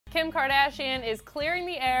Kim Kardashian is clearing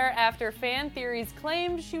the air after fan theories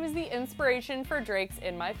claimed she was the inspiration for Drake's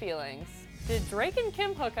In My Feelings. Did Drake and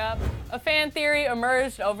Kim hook up? A fan theory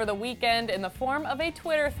emerged over the weekend in the form of a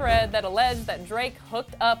Twitter thread that alleged that Drake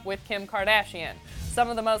hooked up with Kim Kardashian. Some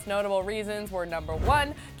of the most notable reasons were: number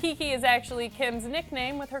one, KiKi is actually Kim's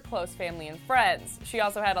nickname with her close family and friends. She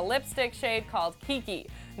also had a lipstick shade called KiKi.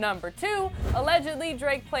 Number two, allegedly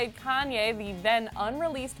Drake played Kanye the then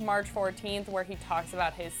unreleased March 14th, where he talks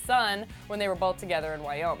about his son when they were both together in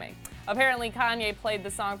Wyoming. Apparently, Kanye played the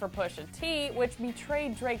song for Pusha T, which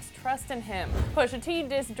betrayed Drake's trust in him. Pusha T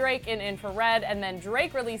dissed Drake in Infrared, and then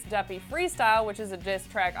Drake released Duppy Freestyle, which is a diss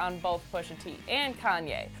track on both Pusha T and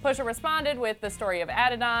Kanye. Pusha responded with The Story of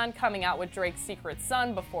Adidon, coming out with Drake's secret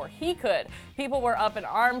son before he could. People were up in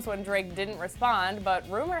arms when Drake didn't respond, but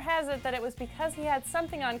rumor has it that it was because he had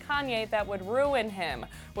something on Kanye that would ruin him,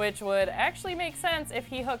 which would actually make sense if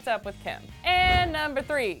he hooked up with Kim. And number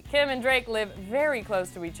three, Kim and Drake live very close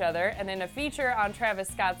to each other, and in a feature on Travis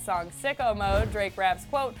Scott's song Sicko Mode, Drake raps,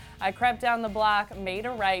 quote, "I crept down the block, made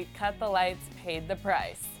a right, cut the lights, paid the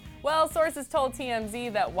price." Well, sources told TMZ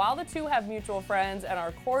that while the two have mutual friends and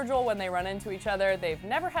are cordial when they run into each other, they've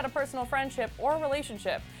never had a personal friendship or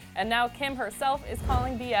relationship. And now Kim herself is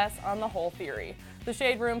calling BS on the whole theory. The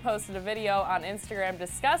Shade Room posted a video on Instagram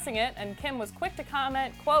discussing it, and Kim was quick to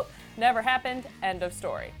comment, quote, "Never happened, end of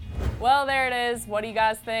story." Well, there it is. What do you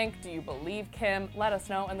guys think? Do you believe Kim? Let us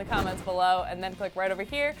know in the comments below, and then click right over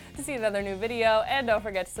here to see another new video, and don't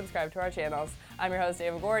forget to subscribe to our channels. I'm your host,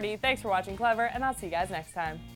 Ava Gordy. Thanks for watching Clevver, and I'll see you guys next time.